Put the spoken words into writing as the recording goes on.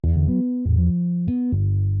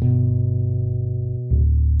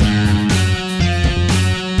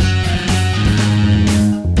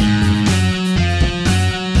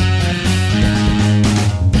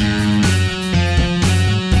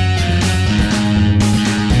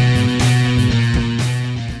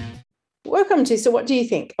Welcome to So What Do You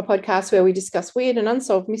Think? A podcast where we discuss weird and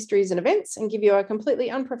unsolved mysteries and events and give you our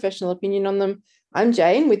completely unprofessional opinion on them. I'm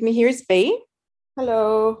Jane. With me here is B.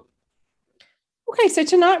 Hello. Okay, so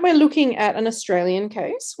tonight we're looking at an Australian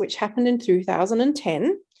case which happened in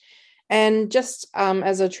 2010. And just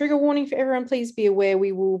as a trigger warning for everyone, please be aware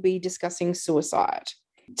we will be discussing suicide.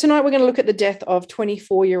 Tonight we're going to look at the death of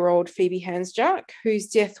 24-year-old Phoebe Handsjuk, whose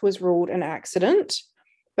death was ruled an accident.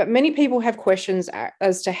 But many people have questions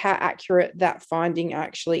as to how accurate that finding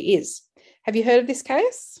actually is. Have you heard of this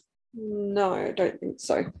case? No, I don't think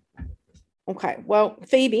so. Okay, well,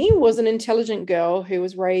 Phoebe was an intelligent girl who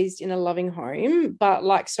was raised in a loving home, but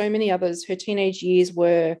like so many others, her teenage years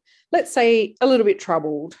were, let's say, a little bit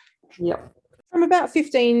troubled. Yep. From about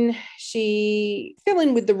 15, she fell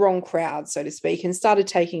in with the wrong crowd, so to speak, and started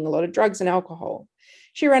taking a lot of drugs and alcohol.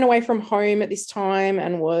 She ran away from home at this time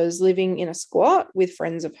and was living in a squat with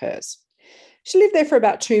friends of hers. She lived there for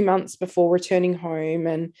about 2 months before returning home.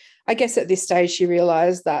 And I guess at this stage, she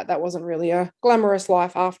realised that that wasn't really a glamorous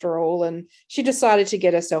life after all. And she decided to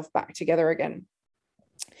get herself back together again.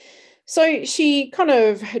 So she kind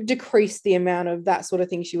of decreased the amount of that sort of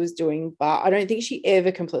thing she was doing, but I don't think she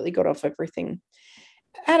ever completely got off everything.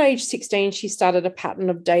 At age 16, she started a pattern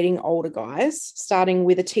of dating older guys, starting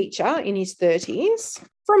with a teacher in his 30s.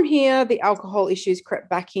 From here, the alcohol issues crept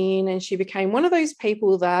back in, and she became one of those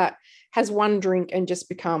people that has one drink and just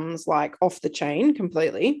becomes like off the chain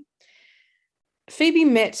completely. Phoebe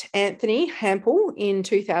met Anthony Hampel in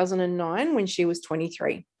 2009 when she was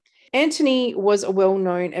 23. Anthony was a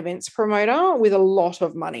well-known events promoter with a lot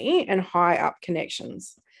of money and high-up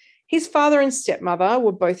connections. His father and stepmother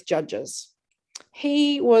were both judges.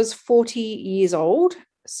 He was 40 years old,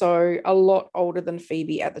 so a lot older than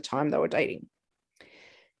Phoebe at the time they were dating.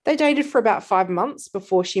 They dated for about 5 months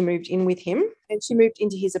before she moved in with him, and she moved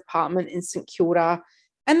into his apartment in St Kilda,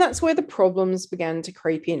 and that's where the problems began to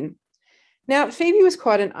creep in. Now, Phoebe was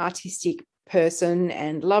quite an artistic person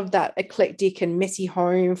and loved that eclectic and messy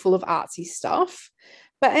home full of artsy stuff,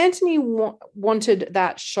 but Anthony wanted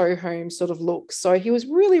that show home sort of look, so he was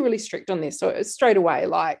really, really strict on this. So it was straight away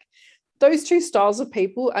like, those two styles of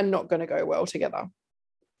people are not going to go well together.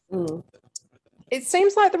 It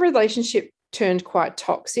seems like the relationship turned quite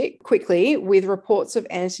toxic quickly, with reports of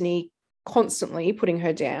Anthony constantly putting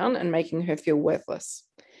her down and making her feel worthless.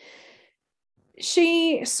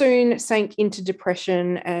 She soon sank into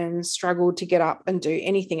depression and struggled to get up and do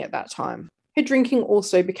anything at that time. Her drinking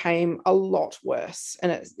also became a lot worse,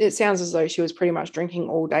 and it sounds as though she was pretty much drinking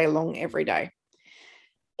all day long every day.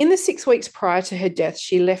 In the 6 weeks prior to her death,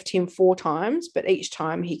 she left him 4 times, but each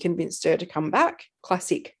time he convinced her to come back.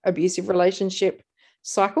 Classic abusive relationship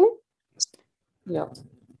cycle. Yeah.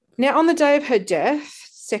 Now, on the day of her death,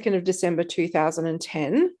 2nd of December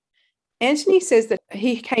 2010, Anthony says that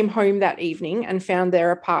he came home that evening and found their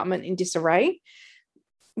apartment in disarray,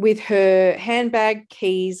 with her handbag,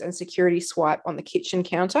 keys, and security swipe on the kitchen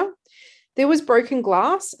counter. There was broken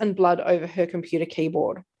glass and blood over her computer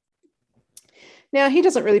keyboard. Now, he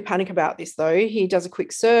doesn't really panic about this, though. He does a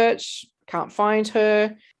quick search, can't find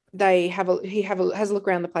her. He has a look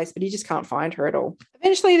around the place, but he just can't find her at all.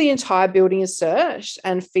 Eventually, the entire building is searched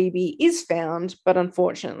and Phoebe is found, but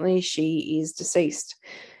unfortunately, she is deceased.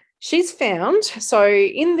 She's found, so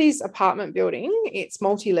in this apartment building, it's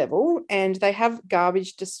multi-level, and they have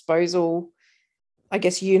garbage disposal, I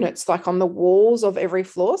guess, units like on the walls of every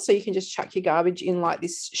floor. So you can just chuck your garbage in like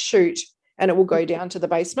this chute and it will go down to the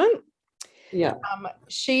basement. Yeah.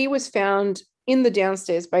 She was found in the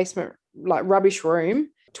downstairs basement, like rubbish room,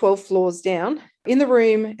 12 floors down in the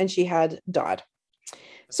room, and she had died.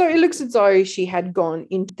 So it looks as though she had gone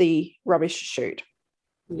into the rubbish chute.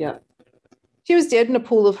 Yeah. She was dead in a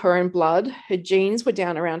pool of her own blood. Her jeans were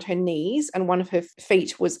down around her knees and one of her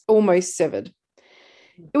feet was almost severed.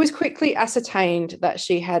 It was quickly ascertained that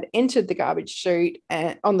she had entered the garbage chute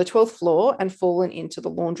on the 12th floor and fallen into the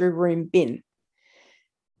laundry room bin.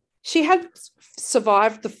 She had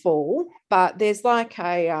survived the fall, but there's like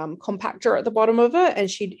a compactor at the bottom of it, and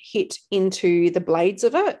she'd hit into the blades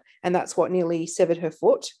of it, and that's what nearly severed her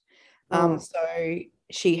foot. So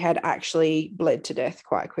she had actually bled to death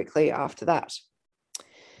quite quickly after that.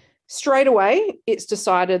 Straight away, it's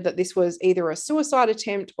decided that this was either a suicide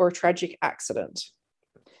attempt or a tragic accident.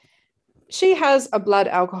 She has a blood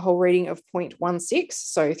alcohol reading of 0.16,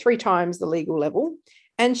 so 3 times the legal level,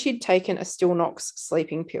 and she'd taken a Stilnox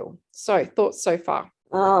sleeping pill. So, thoughts so far?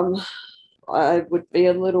 I would be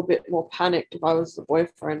a little bit more panicked if I was the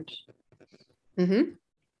boyfriend. Mm-hmm.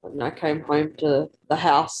 And I came home to the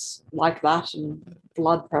house like that and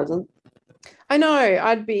blood present. I know,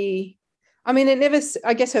 I mean,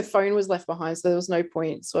 I guess her phone was left behind, so there was no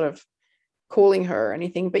point sort of calling her or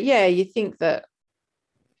anything. But yeah, you think that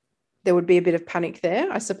there would be a bit of panic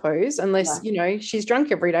there, I suppose, unless, she's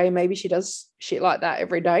drunk every day. Maybe she does shit like that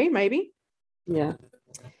every day, maybe. Yeah.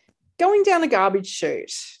 Going down a garbage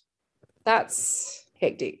chute, that's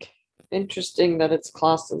hectic. Interesting that it's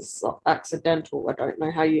classed as accidental. I don't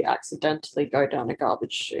know how you accidentally go down a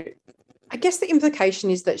garbage chute. I guess the implication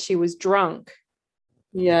is that she was drunk.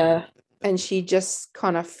 Yeah. And she just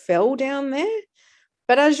kind of fell down there.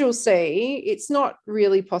 But as you'll see, it's not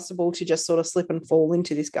really possible to just sort of slip and fall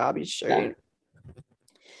into this garbage chute. No.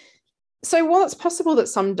 So while it's possible that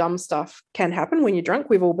some dumb stuff can happen when you're drunk,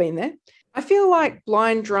 we've all been there, I feel like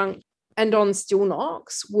blind drunk and on still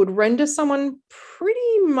knocks would render someone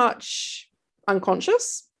pretty much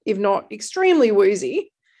unconscious, if not extremely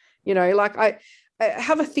woozy. Like I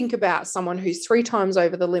have a think about someone who's 3 times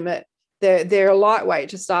over the limit. They're a lightweight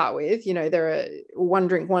to start with. They're a one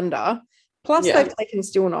drink wonder. Plus they've taken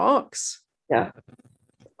still knocks. Yeah.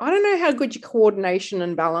 I don't know how good your coordination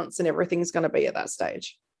and balance and everything's going to be at that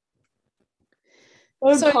stage.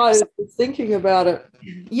 I'm tired of thinking about it.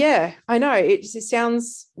 Yeah, I know. It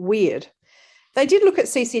sounds weird. They did look at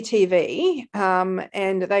CCTV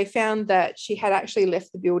and they found that she had actually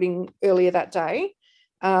left the building earlier that day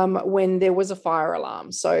when there was a fire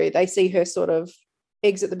alarm. So they see her sort of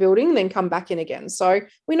exit the building, then come back in again. So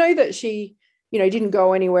we know that she, didn't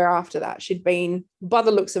go anywhere after that. She'd been, by the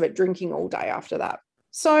looks of it, drinking all day after that.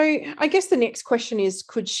 So I guess the next question is,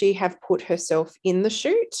 could she have put herself in the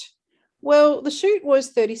chute? Well, the chute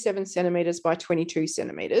was 37 centimetres by 22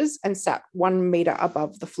 centimetres and sat 1 metre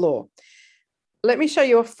above the floor. Let me show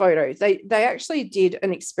you a photo. They actually did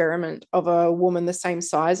an experiment of a woman the same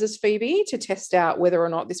size as Phoebe to test out whether or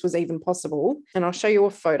not this was even possible. And I'll show you a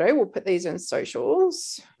photo. We'll put these in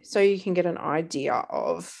socials so you can get an idea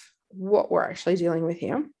of what we're actually dealing with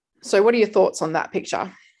here. So what are your thoughts on that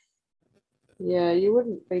picture? Yeah, you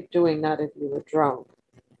wouldn't be doing that if you were drunk.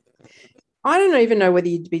 I don't even know whether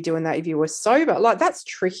you'd be doing that if you were sober. Like, that's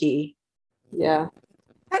tricky. Yeah.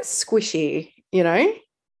 That's squishy,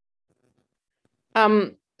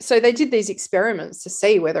 So they did these experiments to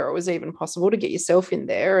see whether it was even possible to get yourself in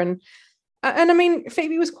there. And I mean,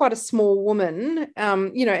 Phoebe was quite a small woman,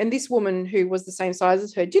 and this woman who was the same size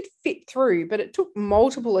as her did fit through, but it took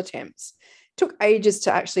multiple attempts. It took ages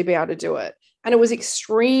to actually be able to do it. And it was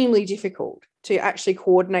extremely difficult to actually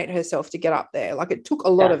coordinate herself to get up there. Like, it took a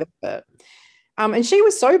lot of effort. And she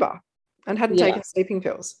was sober and hadn't taken sleeping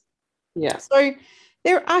pills. Yeah. So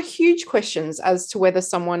there are huge questions as to whether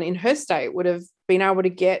someone in her state would have been able to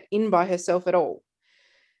get in by herself at all.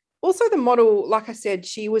 Also, the model, like I said,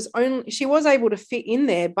 she was able to fit in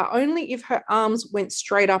there, but only if her arms went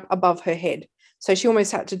straight up above her head. So she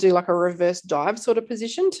almost had to do like a reverse dive sort of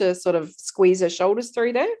position to sort of squeeze her shoulders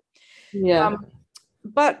through there. Yeah.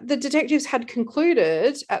 But the detectives had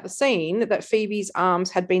concluded at the scene that Phoebe's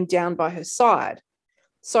arms had been down by her side.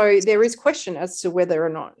 So there is question as to whether or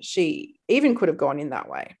not she even could have gone in that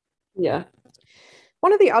way. Yeah.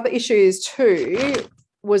 One of the other issues too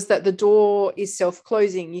was that the door is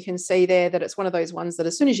self-closing. You can see there that it's one of those ones that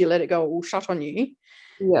as soon as you let it go, it will shut on you.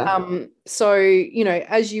 Yeah. So,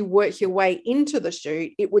 as you work your way into the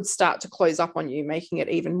chute, it would start to close up on you, making it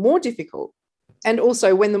even more difficult. And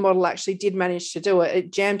also, when the model actually did manage to do it,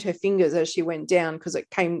 it jammed her fingers as she went down because it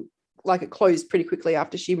closed pretty quickly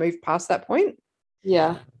after she moved past that point.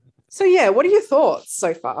 Yeah. So, yeah, what are your thoughts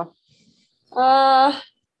so far?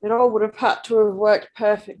 It all would have had to have worked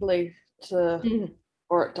perfectly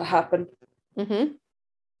for it to happen. Mm-hmm.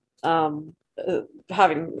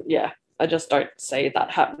 I just don't see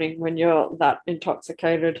that happening when you're that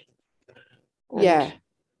intoxicated. Yeah.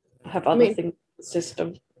 Have other things in the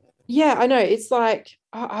system. Yeah, I know. It's like,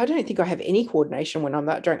 I don't think I have any coordination when I'm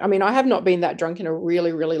that drunk. I mean, I have not been that drunk in a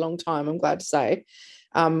really, really long time, I'm glad to say.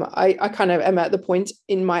 I kind of am at the point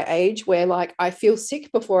in my age where like I feel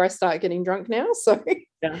sick before I start getting drunk now. So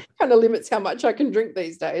kind of limits how much I can drink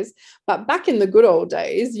these days. But back in the good old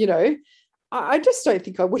days, I just don't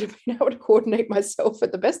think I would have been able to coordinate myself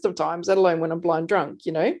at the best of times, let alone when I'm blind drunk,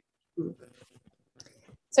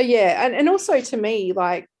 So, yeah. And also to me,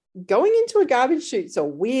 like going into a garbage chute's a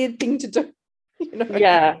weird thing to do.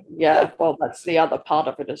 Yeah. Well, that's the other part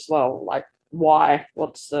of it as well. Like, why?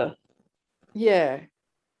 What's the... Yeah.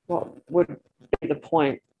 What would be the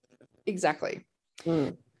point? Exactly.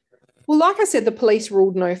 Well, like I said, the police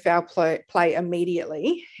ruled no foul play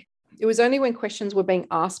immediately. It was only when questions were being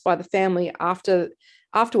asked by the family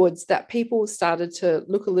afterwards that people started to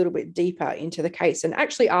look a little bit deeper into the case and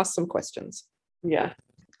actually ask some questions. Yeah.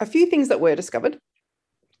 A few things that were discovered.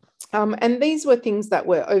 And these were things that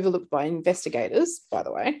were overlooked by investigators, by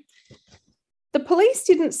the way. The police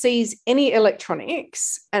didn't seize any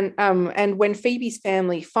electronics, and when Phoebe's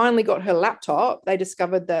family finally got her laptop, they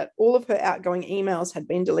discovered that all of her outgoing emails had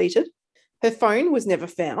been deleted. Her phone was never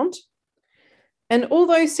found. And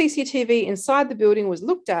although CCTV inside the building was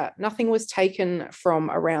looked at, nothing was taken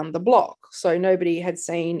from around the block. So nobody had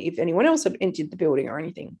seen if anyone else had entered the building or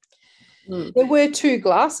anything. There were 2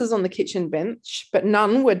 glasses on the kitchen bench, but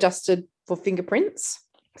none were dusted for fingerprints.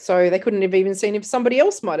 So they couldn't have even seen if somebody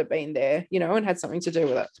else might have been there, and had something to do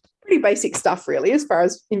with it. Pretty basic stuff, really, as far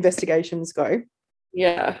as investigations go.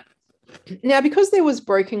 Yeah. Now, because there was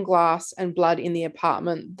broken glass and blood in the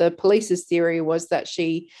apartment, the police's theory was that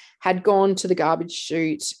she had gone to the garbage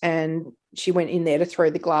chute and she went in there to throw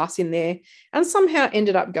the glass in there and somehow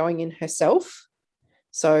ended up going in herself.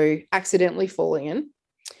 So accidentally falling in.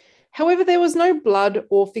 However, there was no blood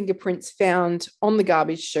or fingerprints found on the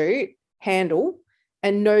garbage chute handle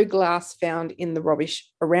and no glass found in the rubbish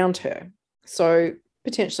around her. So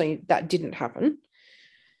potentially that didn't happen.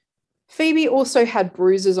 Phoebe also had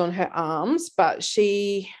bruises on her arms, but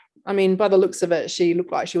by the looks of it, she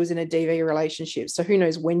looked like she was in a DV relationship. So who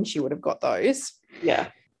knows when she would have got those. Yeah.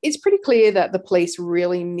 It's pretty clear that the police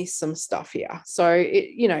really missed some stuff here. So,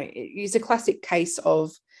 it's a classic case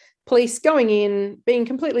of police going in, being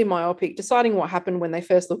completely myopic, deciding what happened when they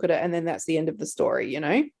first look at it, and then that's the end of the story,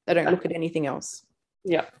 They don't look at anything else.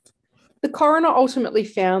 Yeah. The coroner ultimately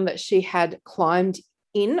found that she had climbed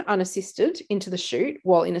in unassisted into the chute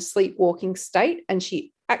while in a sleepwalking state, and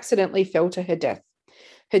she accidentally fell to her death.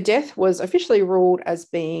 Her death was officially ruled as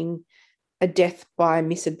being a death by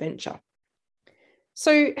misadventure.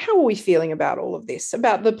 So how are we feeling about all of this,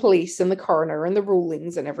 about the police and the coroner and the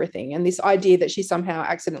rulings and everything, and this idea that she somehow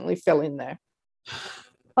accidentally fell in there?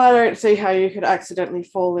 I don't see how you could accidentally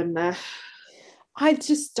fall in there. I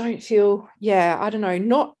just don't feel, I don't know,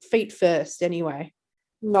 not feet first anyway.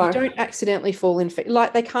 No. You don't accidentally fall in feet.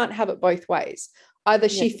 Like, they can't have it both ways. Either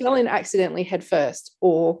she fell in accidentally head first,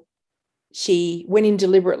 or she went in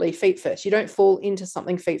deliberately feet first. You don't fall into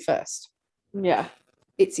something feet first. Yeah.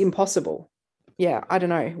 It's impossible. Yeah, I don't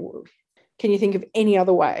know. Can you think of any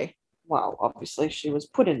other way? Well, obviously she was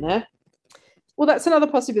put in there. Well, that's another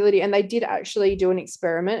possibility. And they did actually do an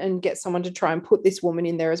experiment and get someone to try and put this woman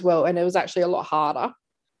in there as well. And it was actually a lot harder.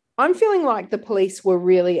 I'm feeling like the police were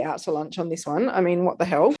really out to lunch on this one. I mean, what the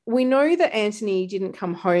hell? We know that Anthony didn't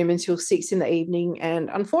come home until 6 p.m. And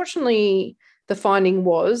unfortunately, the finding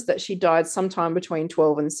was that she died sometime between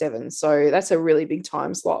 12 and 7. So that's a really big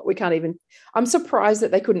time slot. I'm surprised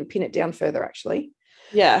that they couldn't pin it down further, actually.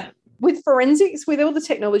 Yeah. With forensics, with all the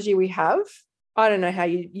technology we have, I don't know how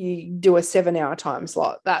you do a 7-hour time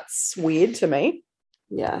slot. That's weird to me.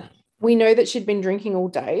 Yeah. We know that she'd been drinking all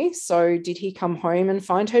day. So did he come home and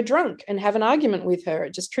find her drunk and have an argument with her?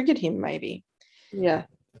 It just triggered him, maybe. Yeah.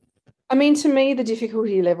 I mean, to me, the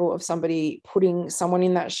difficulty level of somebody putting someone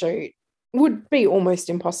in that chute would be almost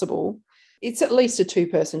impossible. It's at least a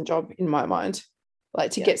 2-person job in my mind, like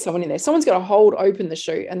to get someone in there. Someone's got to hold open the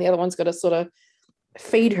chute and the other one's got to sort of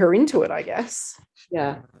feed her into it, I guess.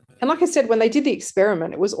 Yeah. And like I said, when they did the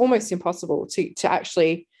experiment, it was almost impossible to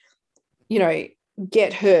actually,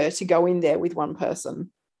 get her to go in there with one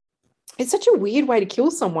person. It's such a weird way to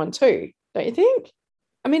kill someone too, don't you think?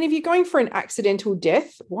 I mean, if you're going for an accidental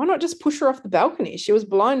death, why not just push her off the balcony? She was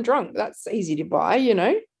blind drunk. That's easy to buy,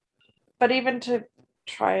 But even to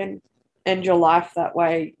try and end your life that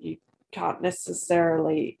way, you can't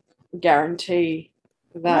necessarily guarantee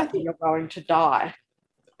that you're going to die.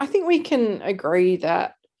 I think we can agree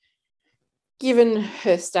that given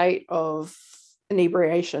her state of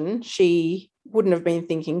inebriation, she wouldn't have been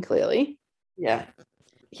thinking clearly. Yeah.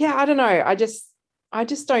 Yeah, I don't know. I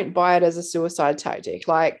just don't buy it as a suicide tactic.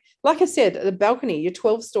 Like I said, the balcony, you're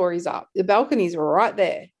 12 stories up. The balcony's right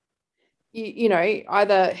there.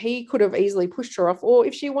 Either he could have easily pushed her off, or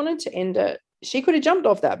if she wanted to end it, she could have jumped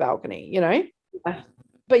off that balcony, Yeah.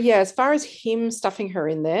 But yeah, as far as him stuffing her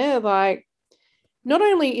in there, like, not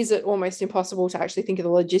only is it almost impossible to actually think of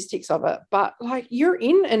the logistics of it, but like, you're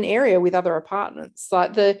in an area with other apartments.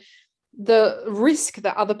 Like, the risk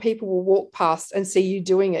that other people will walk past and see you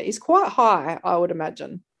doing it is quite high, I would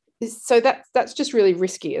imagine. So that's just really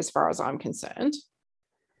risky as far as I'm concerned.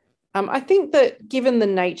 I think that given the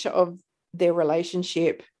nature of their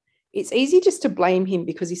relationship, it's easy just to blame him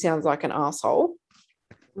because he sounds like an asshole.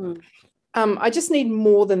 I just need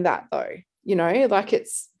more than that, though. Like,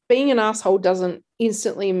 it's being an asshole doesn't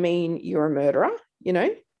instantly mean you're a murderer,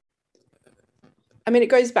 I mean, it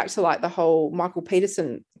goes back to like the whole Michael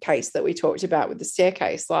Peterson case that we talked about with the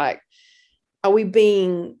staircase. Like, are we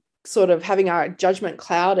being sort of having our judgment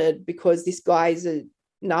clouded because this guy is a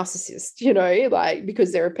narcissist, like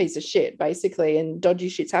because they're a piece of shit basically, and dodgy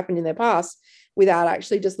shit's happened in their past without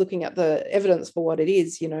actually just looking at the evidence for what it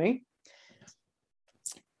is.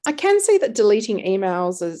 I can see that deleting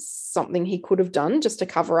emails is something he could have done just to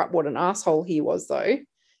cover up what an asshole he was, though.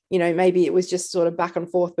 Maybe it was just sort of back and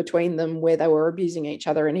forth between them where they were abusing each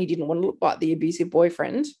other and he didn't want to look like the abusive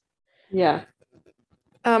boyfriend. Yeah.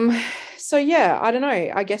 So yeah, I don't know.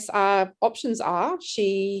 I guess our options are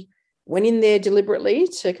she went in there deliberately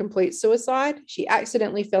to complete suicide, she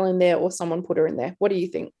accidentally fell in there, or someone put her in there. What do you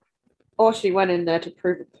think? Or she went in there to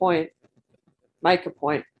prove a point, make a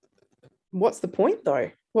point. What's the point,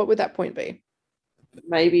 though? What would that point be?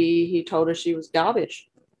 Maybe he told her she was garbage.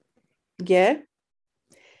 Yeah.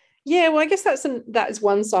 Yeah, well, I guess that is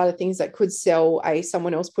one side of things that could sell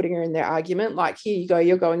someone else putting her in their argument. Like, here you go,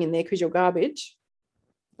 you're going in there because you're garbage.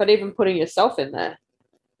 But even putting yourself in there.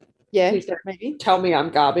 Yeah, maybe. Tell me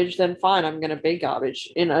I'm garbage, then fine, I'm going to be garbage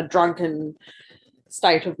in a drunken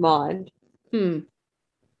state of mind. Yeah,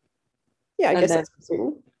 I guess that's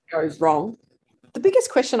possible. Goes wrong. The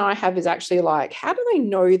biggest question I have is actually like, how do they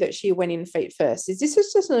know that she went in feet first? Is this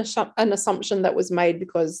just an assumption that was made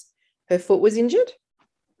because her foot was injured?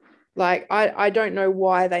 Like, I don't know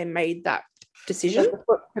why they made that decision. But the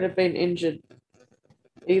foot could have been injured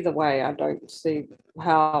either way. I don't see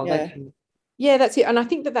how they can. Yeah, that's it. And I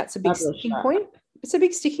think that's a big sticking point. It's a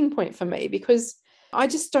big sticking point for me because I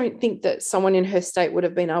just don't think that someone in her state would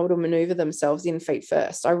have been able to maneuver themselves in feet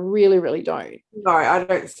first. I really, really don't. No, I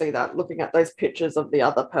don't see that. Looking at those pictures of the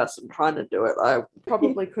other person trying to do it, I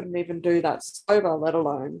probably couldn't even do that sober, let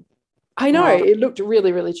alone. I know. It looked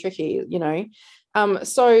really, really tricky, And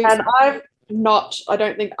I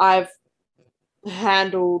don't think I've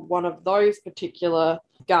handled one of those particular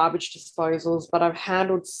garbage disposals, but I've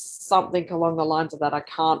handled something along the lines of that. I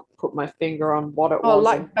can't put my finger on what it was. Oh,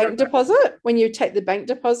 like bank deposit? When you take the bank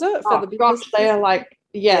deposit for the business? Gosh, they are like,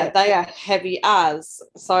 they are heavy as.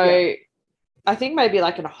 So I think maybe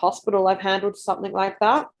like in a hospital I've handled something like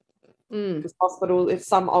that. Because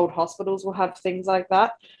some old hospitals will have things like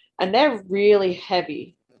that. And they're really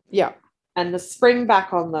heavy. Yeah. And the spring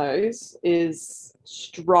back on those is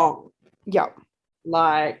strong. Yeah.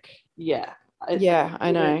 Like, yeah.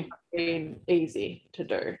 I know. Been easy to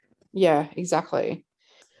do. Yeah, exactly.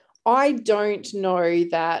 I don't know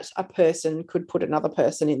that a person could put another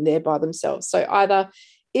person in there by themselves. So either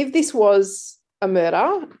if this was a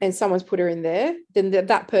murder and someone's put her in there, then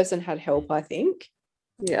that person had help, I think.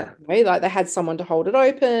 Yeah. Like they had someone to hold it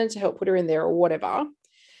open, to help put her in there or whatever.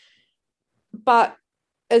 But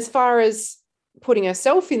as far as putting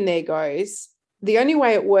herself in there goes, the only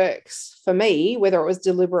way it works for me, whether it was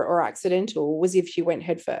deliberate or accidental, was if she went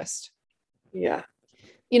head first. Yeah.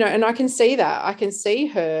 And I can see that. I can see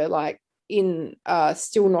her like in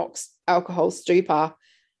still knocks alcohol stupor,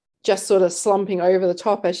 just sort of slumping over the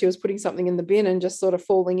top as she was putting something in the bin and just sort of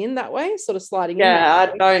falling in that way, sort of sliding in. Yeah,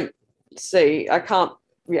 I don't see. I can't.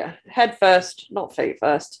 Yeah, head first, not feet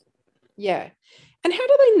first. Yeah. And how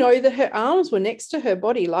do they know that her arms were next to her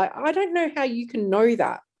body? Like, I don't know how you can know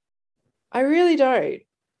that. I really don't.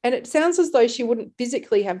 And it sounds as though she wouldn't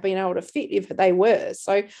physically have been able to fit if they were.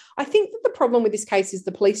 So I think that the problem with this case is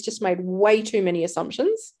the police just made way too many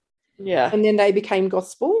assumptions. Yeah. And then they became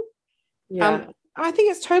gospel. Yeah. I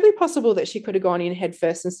think it's totally possible that she could have gone in head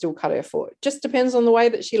first and still cut her foot. Just depends on the way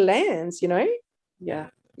that she lands, Yeah.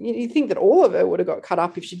 You think that all of her would have got cut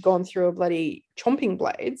up if she'd gone through a bloody chomping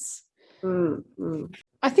blades.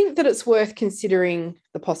 I think that it's worth considering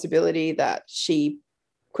the possibility that she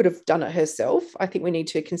could have done it herself. I think we need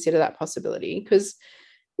to consider that possibility because,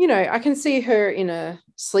 I can see her in a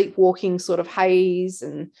sleepwalking sort of haze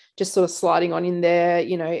and just sort of sliding on in there,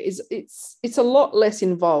 it's a lot less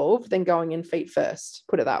involved than going in feet first,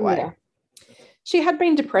 put it that way. Yeah. She had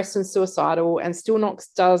been depressed and suicidal, and Still Knox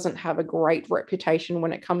doesn't have a great reputation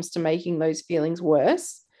when it comes to making those feelings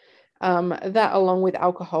worse. That, along with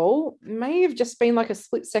alcohol, may have just been like a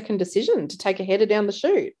split-second decision to take a header down the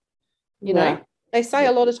chute. You know, they say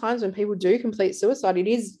a lot of times when people do complete suicide, it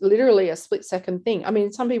is literally a split-second thing. I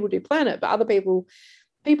mean, some people do plan it, but other people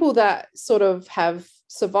that sort of have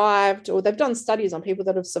survived, or they've done studies on people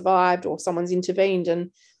that have survived or someone's intervened, and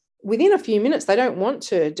within a few minutes, they don't want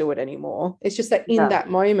to do it anymore. It's just that in that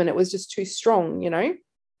moment, it was just too strong,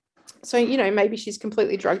 So, maybe she's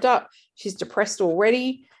completely drugged up. She's depressed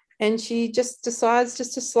already. And she just decides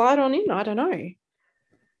just to slide on in. I don't know.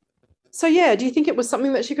 So, yeah, do you think it was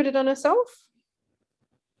something that she could have done herself?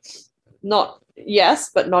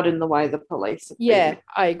 Yes, but not in the way the police. Yeah,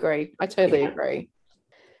 I agree. I totally agree.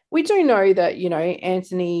 We do know that,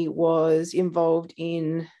 Anthony was involved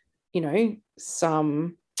in,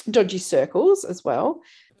 some dodgy circles as well.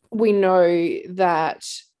 We know that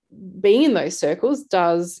being in those circles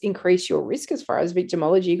does increase your risk as far as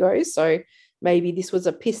victimology goes. So maybe this was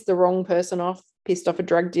a pissed the wrong person off, pissed off a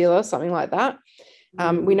drug dealer, something like that.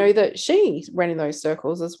 We know that she ran in those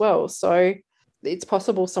circles as well. So it's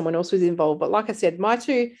possible someone else was involved. But like I said, my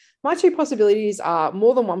two possibilities are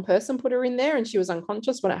more than one person put her in there and she was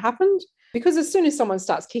unconscious when it happened. Because as soon as someone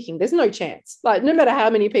starts kicking, there's no chance. Like, no matter how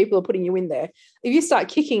many people are putting you in there, if you start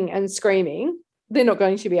kicking and screaming, they're not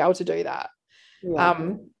going to be able to do that. Yeah.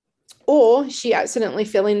 Or she accidentally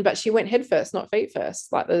fell in, but she went head first, not feet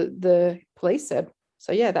first, like the police said.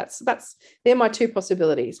 So yeah, they're my two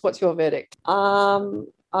possibilities. What's your verdict?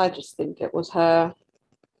 I just think it was her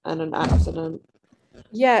and an accident.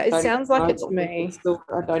 Yeah, it sounds like it to me.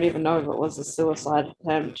 I don't even know if it was a suicide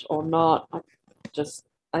attempt or not.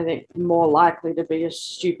 I think more likely to be a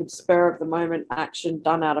stupid spur of the moment action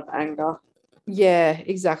done out of anger. Yeah,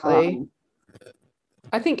 exactly.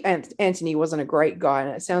 I think Anthony wasn't a great guy,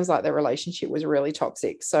 and it sounds like their relationship was really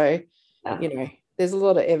toxic. So, yeah. There's a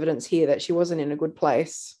lot of evidence here that she wasn't in a good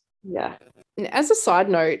place. Yeah. And as a side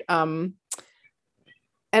note, and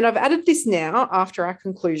I've added this now after our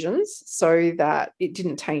conclusions so that it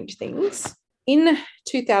didn't taint things. In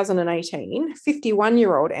 2018,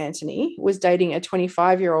 51-year-old Anthony was dating a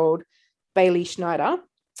 25-year-old Bailey Schneider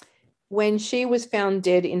when she was found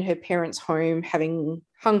dead in her parents' home, having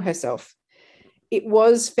hung herself. It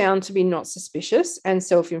was found to be not suspicious and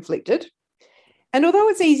self-inflicted. And although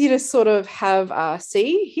it's easy to sort of have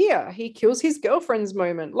see here, he kills his girlfriend's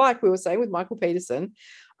moment, like we were saying with Michael Peterson,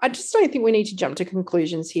 I just don't think we need to jump to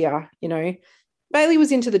conclusions here. Bailey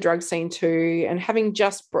was into the drug scene too, and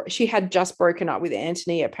she had just broken up with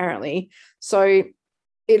Anthony apparently. So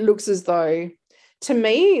it looks as though, to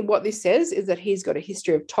me, what this says is that he's got a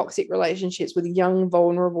history of toxic relationships with young,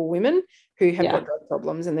 vulnerable women who have got drug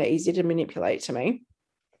problems, and they're easy to manipulate to me.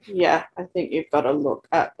 Yeah, I think you've got to look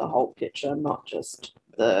at the whole picture, not just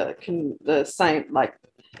the same, like,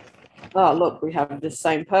 oh, look, we have this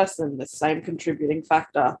same person, this same contributing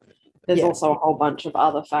factor. There's also a whole bunch of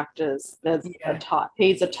other factors. There's a type.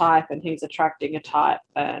 He's a type and he's attracting a type.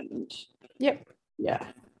 And yeah,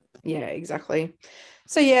 exactly.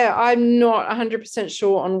 So yeah, I'm not 100%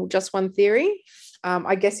 sure on just one theory.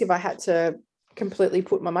 I guess if I had to completely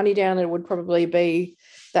put my money down, it would probably be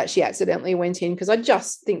that she accidentally went in, because I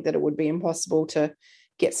just think that it would be impossible to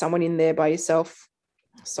get someone in there by yourself.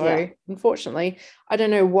 So unfortunately, I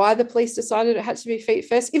don't know why the police decided it had to be feet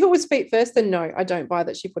first. If it was feet first, then no, I don't buy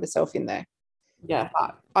that she put herself in there. Yeah.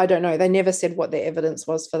 But I don't know. They never said what their evidence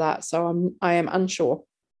was for that. So I am unsure.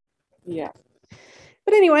 Yeah.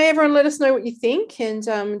 But anyway, everyone let us know what you think. And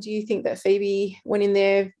do you think that Phoebe went in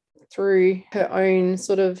there through her own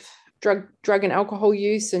sort of drug and alcohol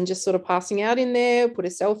use and just sort of passing out in there, put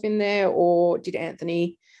herself in there, or did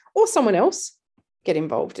Anthony or someone else get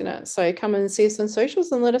involved in it? So come and see us on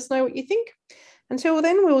socials and let us know what you think. Until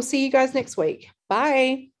then, we will see you guys next week.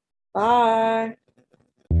 Bye. Bye.